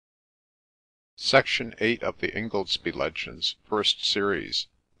Section 8 of the Ingoldsby Legends, First Series.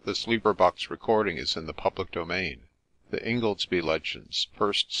 This recording is in the public domain. The Ingoldsby Legends,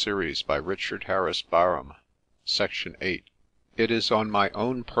 First Series by Richard Harris Barham. Section 8. It is on my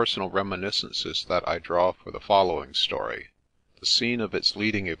own personal reminiscences that I draw for the following story. The scene of its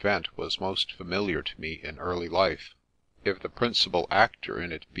leading event was most familiar to me in early life. If the principal actor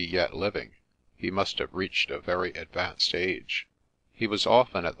in it be yet living, he must have reached a very advanced age. He was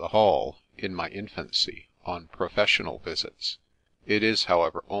often at the Hall, in my infancy, on professional visits. It is,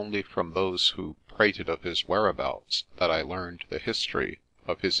 however, only from those who prated of his whereabouts that I learned the history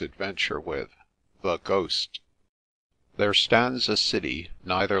of his adventure with the Ghost. There stands a city,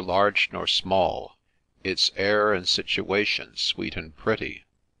 neither large nor small, its air and situation sweet and pretty.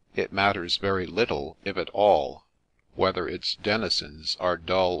 It matters very little, if at all, whether its denizens are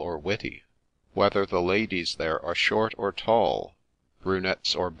dull or witty, whether the ladies there are short or tall,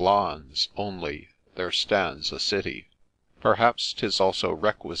 brunettes or blondes, only there stands a city. Perhaps 'tis also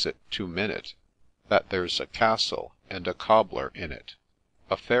requisite to min it, that there's a castle and a cobbler in it.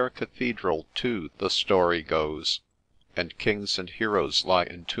 A fair cathedral too, the story goes, and kings and heroes lie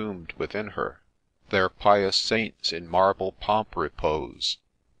entombed within her. There pious saints in marble pomp repose,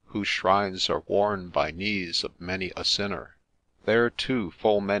 whose shrines are worn by knees of many a sinner. There too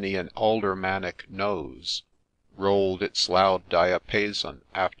full many an aldermanic nose rolled its loud diapason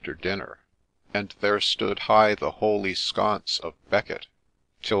after dinner, and there stood high the holy sconce of Becket,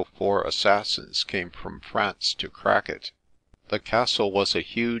 till 4 assassins came from France to crack it. The castle was a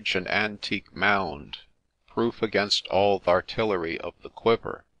huge and antique mound, proof against all th' artillery of the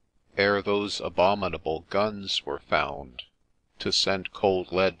quiver, ere those abominable guns were found, to send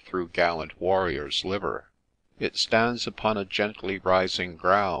cold lead through gallant warrior's liver. It stands upon a gently rising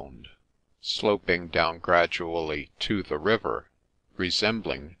ground, sloping down gradually to the river,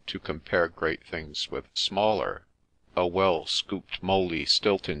 resembling, to compare great things with smaller, a well-scooped mouldy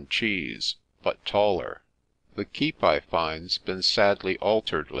Stilton cheese, but taller. The keep, I find's been sadly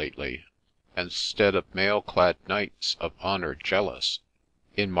altered lately, and 'stead of mail-clad knights of honour jealous,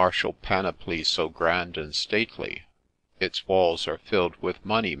 in martial panoply so grand and stately, its walls are filled with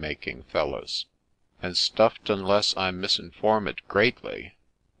money-making fellows, and stuffed, unless I'm misinformed greatly,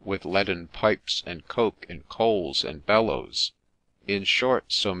 with leaden pipes and coke and coals and bellows. In short,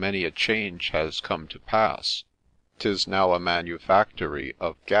 so many a change has come to pass, 'tis now a manufactory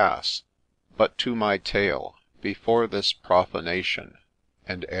of gas. But to my tale. Before this profanation,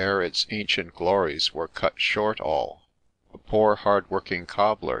 and ere its ancient glories were cut short all, a poor hard-working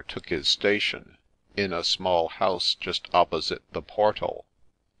cobbler took his station in a small house just opposite the portal.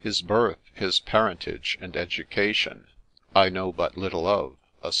 His birth, his parentage, and education, I know but little of,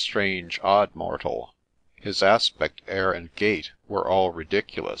 a strange, odd mortal. His aspect, air, and gait were all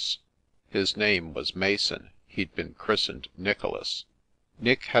ridiculous. His name was Mason, he'd been christened Nicholas.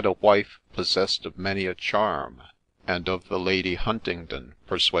 Nick had a wife possessed of many a charm, and of the Lady Huntingdon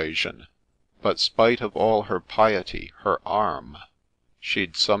persuasion, but spite of all her piety, her arm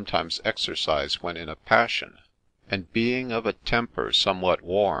she'd sometimes exercise when in a passion, and being of a temper somewhat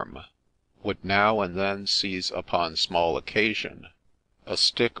warm, would now and then seize upon small occasion a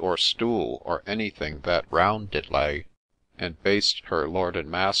stick or stool or anything that round it lay, and baste her lord and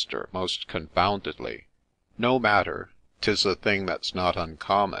master most confoundedly. No matter, 'tis a thing that's not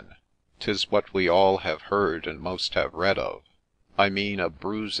uncommon, 'tis what we all have heard and most have read of. I mean a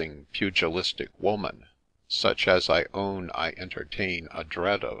bruising, pugilistic woman, such as I own I entertain a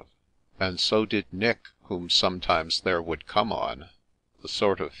dread of. And so did Nick, whom sometimes there would come on the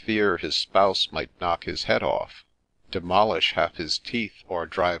sort of fear his spouse might knock his head off, demolish half his teeth, or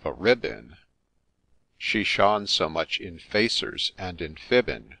drive a rib in, she shone so much in facers and in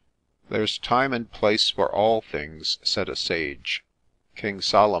fibbin'. There's time and place for all things, said a sage, King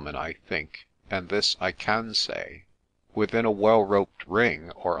Solomon, I think, and this I can say, within a well-roped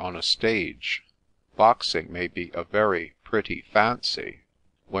ring, or on a stage, boxing may be a very pretty fancy.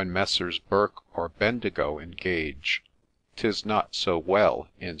 When Messrs. Burke or Bendigo engage, 'tis not so well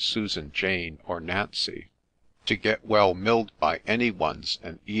in Susan, Jane, or Nancy. To get well milled by any one's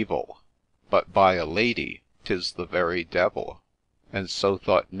an evil, but by a lady 'tis the very devil. And so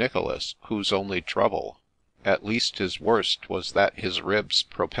thought Nicholas, whose only trouble, at least his worst, was that his ribs'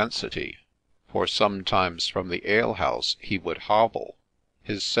 propensity, for sometimes from the alehouse he would hobble,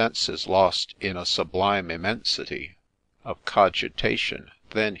 his senses lost in a sublime immensity of cogitation,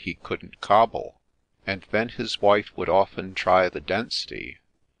 then he couldn't cobble, and then his wife would often try the density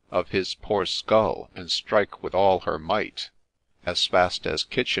of his poor skull, and strike with all her might, as fast as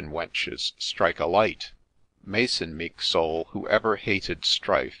kitchen wenches strike a light. Mason, meek soul, who ever hated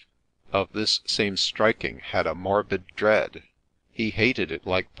strife, of this same striking had a morbid dread. He hated it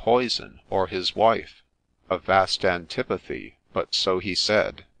like poison, or his wife, a vast antipathy, but so he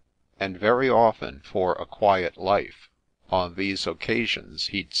said, and very often for a quiet life, on these occasions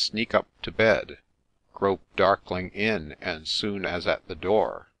he'd sneak up to bed, grope darkling in, and soon as at the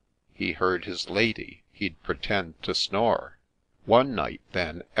door he heard his lady, he'd pretend to snore. One night,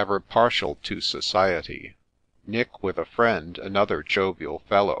 then, ever partial to society, Nick with a friend, another jovial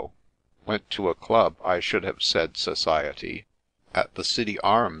fellow, went to a club, I should have said society, at the City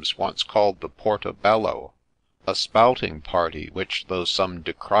Arms, once called the Porto Bello, a spouting party, which though some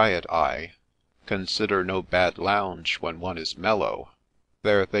decry it, I consider no bad lounge when one is mellow.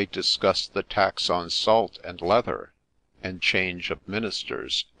 There they discussed the tax on salt and leather, and change of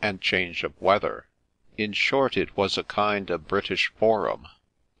ministers, and change of weather. In short, it was a kind of British Forum,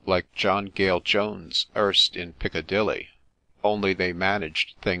 like John Gale Jones erst in Piccadilly, only they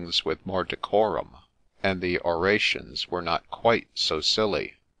managed things with more decorum, and the orations were not quite so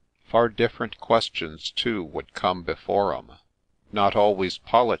silly. Far different questions, too, would come before 'em, not always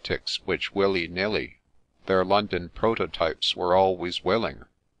politics, which willy-nilly their London prototypes were always willing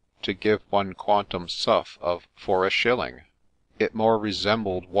to give one quantum suff of for a shilling. It more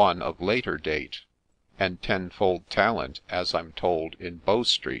resembled one of later date, and tenfold talent, as I'm told, in Bow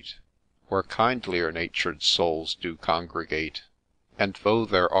Street, where kindlier natured souls do congregate. And though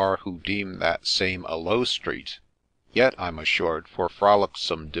there are who deem that same a low street, yet, I'm assured, for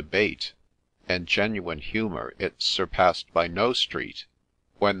frolicsome debate and genuine humour it's surpassed by no street,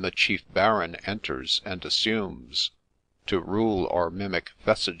 when the chief baron enters and assumes to rule or mimic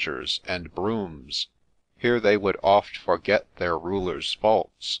thessigers and brooms. Here they would oft forget their ruler's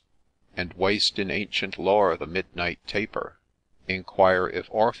faults, and waste in ancient lore the midnight taper, inquire if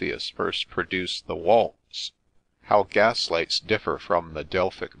Orpheus first produced the waltz, how gaslights differ from the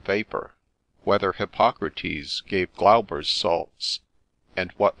Delphic vapour, whether Hippocrates gave Glauber's salts,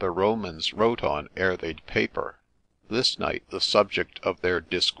 and what the Romans wrote on ere they'd paper. This night the subject of their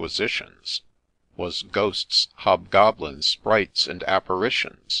disquisitions was ghosts, hobgoblins, sprites, and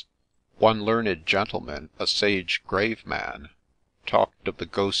apparitions. One learned gentleman, a sage grave man, talked of the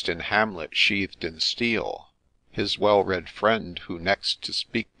ghost in Hamlet sheathed in steel. His well-read friend, who next to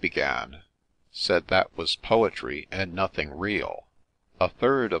speak began, said that was poetry and nothing real. A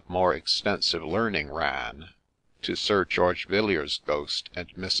third of more extensive learning ran to Sir George Villiers' ghost, and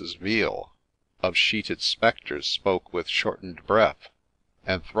Mrs. Veal of sheeted spectres spoke with shortened breath,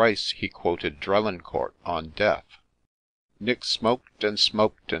 and thrice he quoted Drelincourt on death. Nick smoked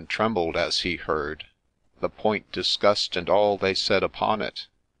and trembled as he heard the point discussed and all they said upon it,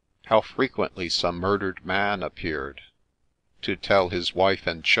 how frequently some murdered man appeared to tell his wife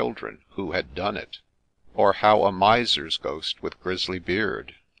and children who had done it, or how a miser's ghost with grisly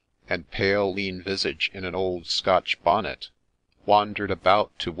beard, and pale lean visage in an old Scotch bonnet, wandered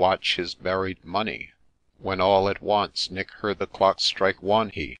about to watch his buried money, when all at once Nick heard the clock strike one.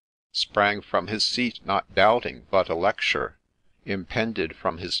 He sprang from his seat, not doubting but a lecture impended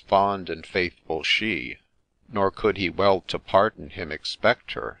from his fond and faithful she, nor could he well to pardon him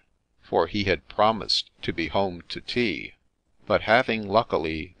expect her, for he had promised to be home to tea. But having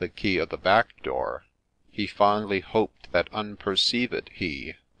luckily the key of the back door, he fondly hoped that unperceived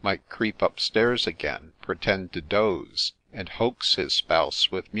he might creep upstairs again, pretend to doze, and hoax his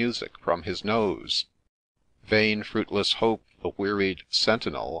spouse with music from his nose. Vain fruitless hope, the wearied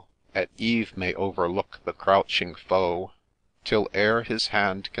sentinel at eve may overlook the crouching foe, till ere his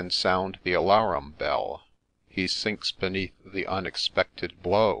hand can sound the alarum bell, he sinks beneath the unexpected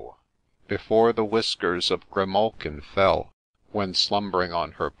blow. Before the whiskers of Grimalkin fell, when slumbering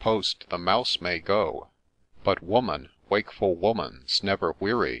on her post the mouse may go, but woman, wakeful woman's never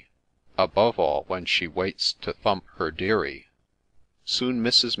weary, above all when she waits to thump her dearie. Soon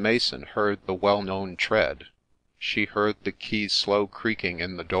Mrs. Mason heard the well-known tread, she heard the key slow creaking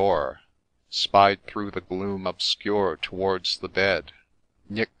in the door, spied through the gloom obscure towards the bed,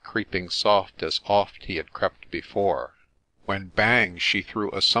 Nick creeping soft as oft he had crept before, when bang she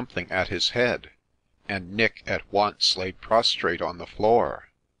threw a something at his head, and Nick at once lay prostrate on the floor,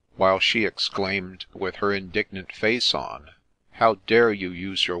 while she exclaimed, with her indignant face on, "How dare you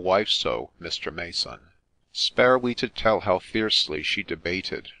use your wife so, Mr. Mason?" Spare we to tell how fiercely she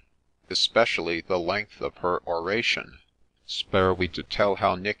debated, especially the length of her oration. Spare we to tell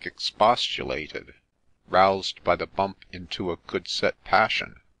how Nick expostulated, roused by the bump into a good set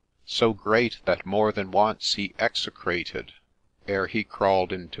passion, so great that more than once he execrated ere he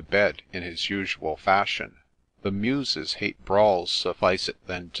crawled into bed in his usual fashion. The Muses hate brawls, suffice it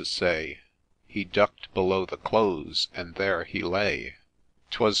then to say, he ducked below the clothes, and there he lay,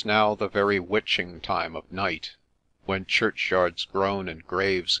 'Twas now the very witching time of night, when churchyards groan and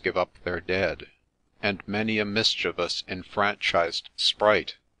graves give up their dead, and many a mischievous enfranchised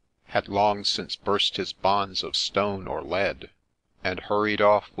sprite had long since burst his bonds of stone or lead, and hurried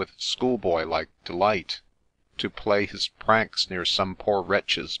off with schoolboy-like delight to play his pranks near some poor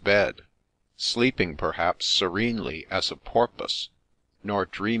wretch's bed, sleeping perhaps serenely as a porpoise, nor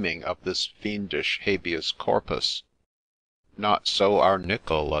dreaming of this fiendish habeas corpus. Not so our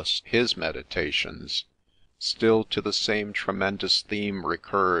Nicholas, his meditations still to the same tremendous theme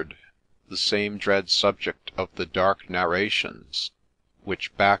recurr'd, the same dread subject of the dark narrations,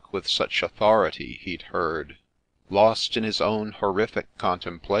 which back with such authority he'd heard. Lost in his own horrific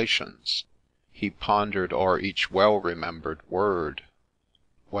contemplations, he ponder'd o'er each well-remember'd word,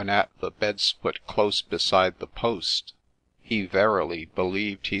 when at the bed's foot close beside the post, he verily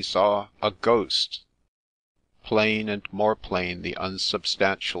believed he saw a ghost. Plain and more plain the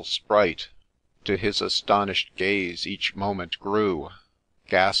unsubstantial sprite to his astonished gaze each moment grew.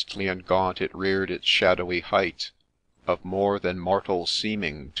 Ghastly and gaunt it rear'd its shadowy height, of more than mortal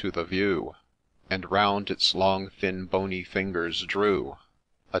seeming to the view, and round its long thin bony fingers drew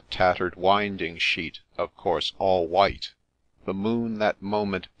a tatter'd winding sheet, of course all white. The moon that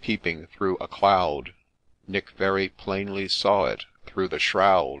moment peeping through a cloud, Nick very plainly saw it through the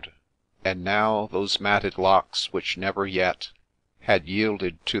shroud. And now those matted locks which never yet had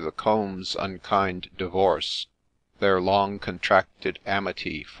yielded to the comb's unkind divorce, their long contracted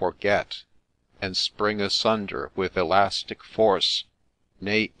amity forget, and spring asunder with elastic force,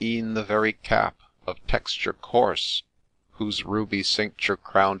 nay, e'en the very cap of texture coarse, whose ruby cincture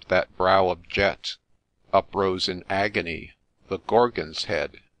crown'd that brow of jet, uprose in agony. The Gorgon's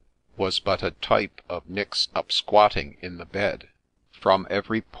head was but a type of Nick's upsquatting in the bed. From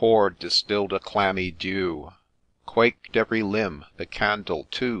every pore distill'd a clammy dew, quaked every limb, the candle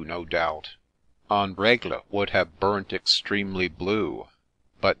too, no doubt, en règle would have burnt extremely blue,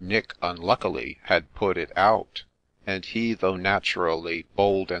 but Nick unluckily had put it out, and he, though naturally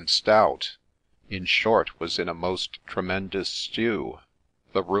bold and stout, in short was in a most tremendous stew.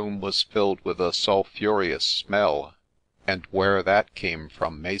 The room was filled with a sulphureous smell, and where that came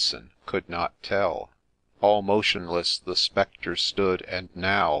from Mason could not tell. All motionless the spectre stood, and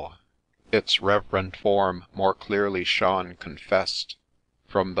now its reverend form more clearly shone confess'd.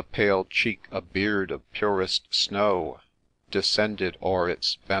 From the pale cheek a beard of purest snow descended o'er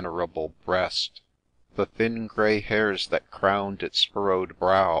its venerable breast. The thin grey hairs that crown'd its furrow'd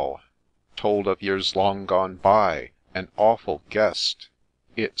brow told of years long gone by. An awful guest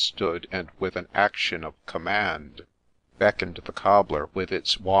it stood, and with an action of command beckoned the cobbler with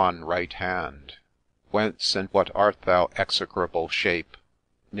its wan right hand. ' Whence, and what art thou, execrable shape ?'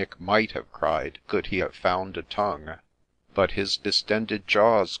 Nick might have cried, could he have found a tongue, but his distended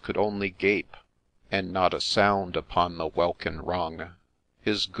jaws could only gape, and not a sound upon the welkin rung.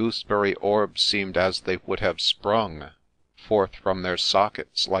 His gooseberry orbs seem'd as they would have sprung forth from their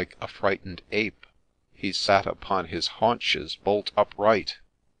sockets like a frightened ape. He sat upon his haunches bolt upright,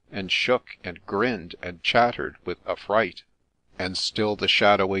 and shook, and grinned, and chatter'd with affright. And still the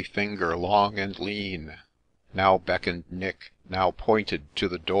shadowy finger long and lean now beckoned Nick, now pointed to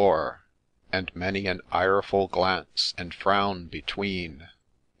the door, and many an ireful glance and frown between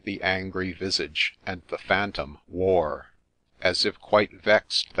the angry visage and the phantom wore, as if quite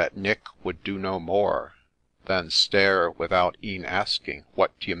vexed that Nick would do no more than stare without e'en asking, '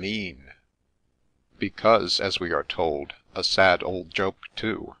 What d'ye mean ?' Because, as we are told, a sad old joke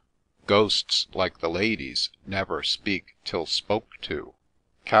too, ghosts, like the ladies, never speak till spoke to.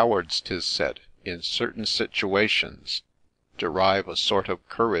 Cowards, 'tis said, in certain situations, derive a sort of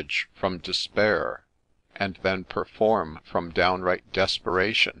courage from despair, and then perform from downright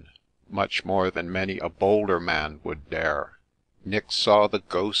desperation much more than many a bolder man would dare. Nick saw the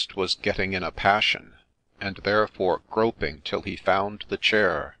ghost was getting in a passion, and therefore groping till he found the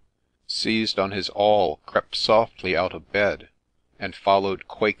chair, seized on his awl, crept softly out of bed, and followed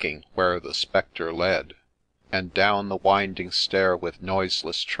quaking where the spectre led, and down the winding stair with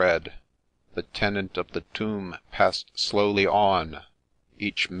noiseless tread the tenant of the tomb passed slowly on.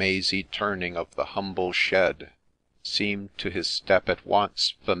 Each mazy turning of the humble shed seemed to his step at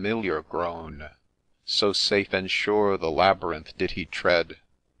once familiar grown, so safe and sure the labyrinth did he tread,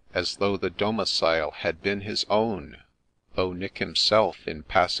 as though the domicile had been his own, though Nick himself, in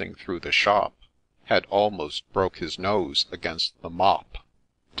passing through the shop, had almost broke his nose against the mop.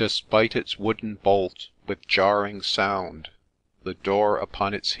 Despite its wooden bolt, with jarring sound, the door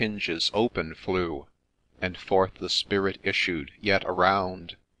upon its hinges open flew, and forth the spirit issued, yet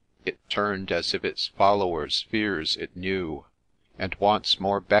around it turned as if its followers' fears it knew. and once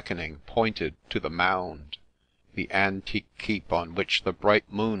more beckoning pointed to the mound, the antique keep on which the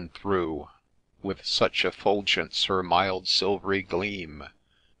bright moon threw with such effulgence her mild silvery gleam,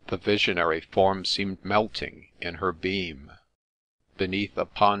 the visionary form seemed melting in her beam. Beneath a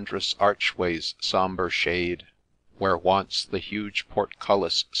ponderous archway's sombre shade, where once the huge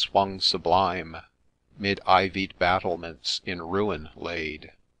portcullis swung sublime, mid ivied battlements in ruin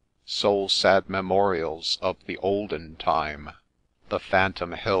laid, sole sad memorials of the olden time, the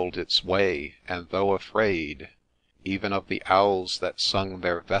phantom held its way, and though afraid even of the owls that sung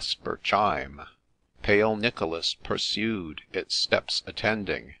their vesper chime, pale Nicholas pursued, its steps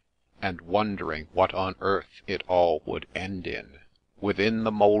attending, and wondering what on earth it all would end in. Within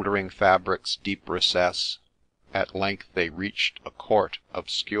the mouldering fabric's deep recess, at length they reached a court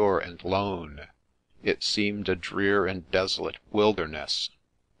obscure and lone. It seemed a drear and desolate wilderness,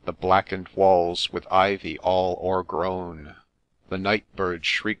 the blackened walls with ivy all o'ergrown. The night bird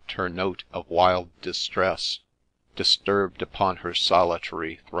shrieked her note of wild distress, disturbed upon her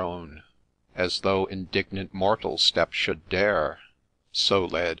solitary throne, as though indignant mortal step should dare, so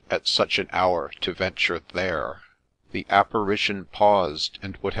led at such an hour to venture there. The apparition paused,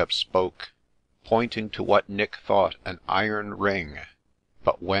 and would have spoke, pointing to what Nick thought an iron ring,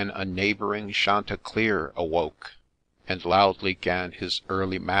 but when a neighbouring chanticleer awoke, and loudly 'gan his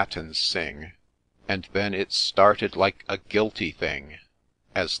early matins sing, and then it started like a guilty thing,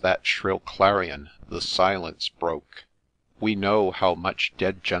 as that shrill clarion the silence broke. We know how much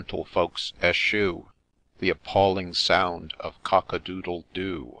dead gentlefolks eschew the appalling sound of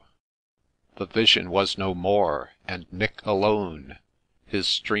cock-a-doodle-doo. The vision was no more, and Nick alone, his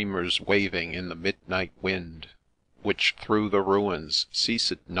streamers waving in the midnight wind, which through the ruins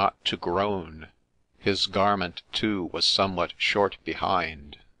ceased not to groan. His garment, too, was somewhat short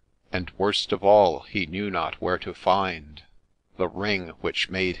behind, and worst of all, he knew not where to find the ring which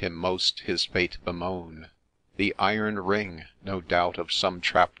made him most his fate bemoan. The iron ring, no doubt of some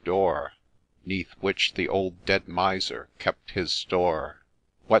trap door, 'neath which the old dead miser kept his store.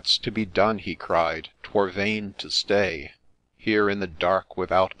 ' What's to be done ?' he cried, ' 'twere vain to stay Here in the dark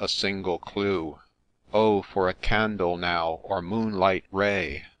without a single clue. Oh, for a candle now, or moonlight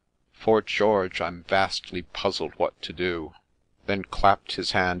ray ! 'Fore George, I'm vastly puzzled what to do.' Then clapped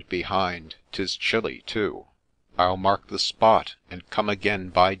his hand behind, ' 'Tis chilly too, I'll mark the spot, and come again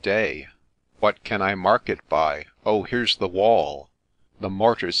by day.' ' What can I mark it by ? Oh, here's the wall, The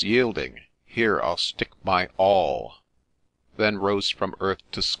mortar's yielding, here I'll stick my all.' Then rose from earth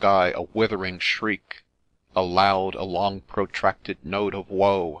to sky a withering shriek, A loud, a long protracted note of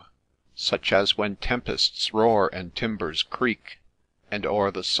woe, Such as when tempests roar and timbers creak, And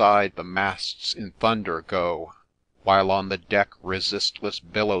o'er the side the masts in thunder go, While on the deck resistless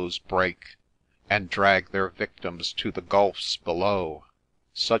billows break, And drag their victims to the gulfs below.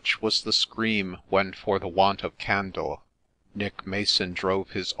 Such was the scream when, for the want of candle, Nick Mason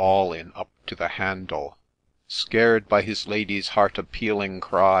drove his awl in up to the handle. Scared by his lady's heart appealing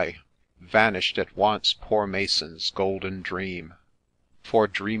cry, Vanish'd at once poor Mason's golden dream, For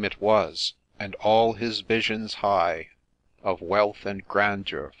dream it was, and all his visions high Of wealth and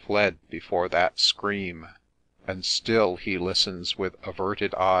grandeur fled before that scream. And still he listens with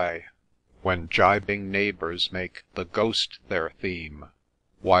averted eye, When gibing neighbours make the ghost their theme,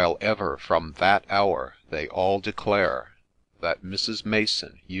 While ever from that hour they all declare That Mrs.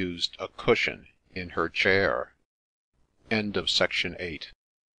 Mason used a cushion in her chair. Section 8.